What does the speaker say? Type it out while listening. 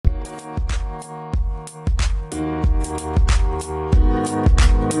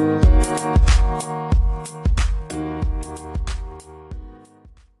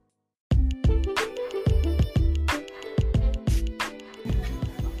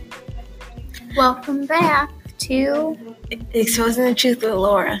Welcome back to Exposing the Truth with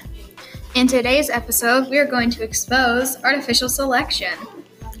Laura. In today's episode, we are going to expose artificial selection.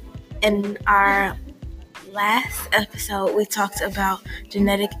 In our last episode, we talked about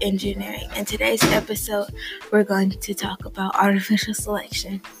genetic engineering. In today's episode, we're going to talk about artificial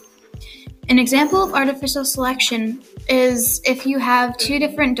selection. An example of artificial selection is if you have two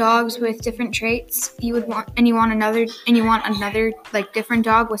different dogs with different traits, you want another like different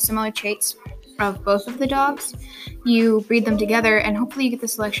dog with similar traits of both of the dogs. You breed them together, and hopefully you get the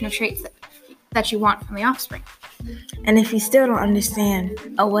selection of traits that you want from the offspring. And if you still don't understand,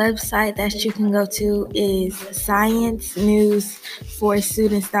 a website that you can go to is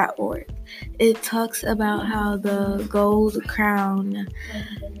sciencenewsforstudents.org. It talks about how the gold crown,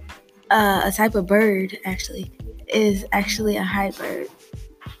 a type of bird is actually a hybrid.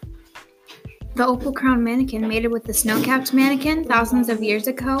 The opal crown manakin mated with the snow-capped manakin thousands of years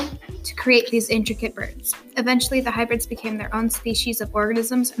ago to create these intricate birds. Eventually, the hybrids became their own species of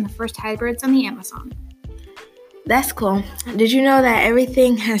organisms and the first hybrids on the Amazon. That's cool. Did you know that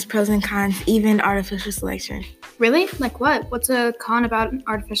everything has pros and cons, even artificial selection? Really? Like what? What's a con about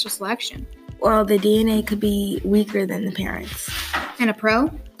artificial selection? Well, the DNA could be weaker than the parents. And a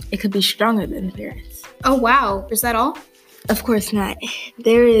pro? It could be stronger than the parents. Oh, wow. Is that all? Of course not.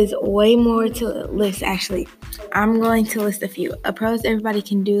 There is way more to list, actually. I'm going to list a few. A pro is everybody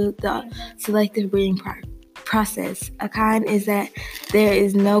can do the selective breeding process. A con is that there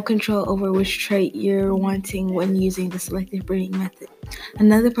is no control over which trait you're wanting when using the selective breeding method.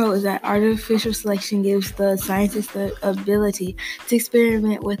 Another pro is that artificial selection gives the scientists the ability to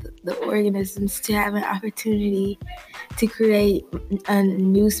experiment with the organisms to have an opportunity to create a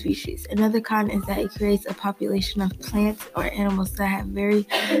new species. Another con is that it creates a population of plants or animals that have very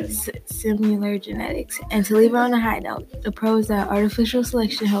similar genetics. And to leave it on a high note, the pro is that artificial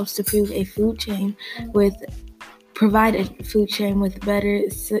selection helps to provide a food chain with better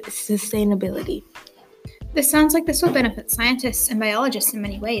sustainability. This sounds like this will benefit scientists and biologists in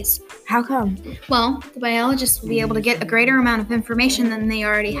many ways. How come? Well, the biologists will be able to get a greater amount of information than they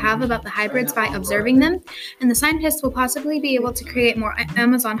already have about the hybrids by observing them, and the scientists will possibly be able to create more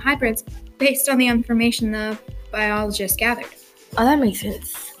Amazon hybrids based on the information the biologists gathered. Oh, that makes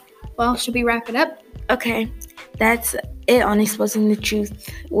sense. Well, should we wrap it up? Okay, that's it on Exposing the Truth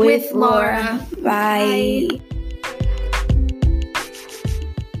with Laura. Bye.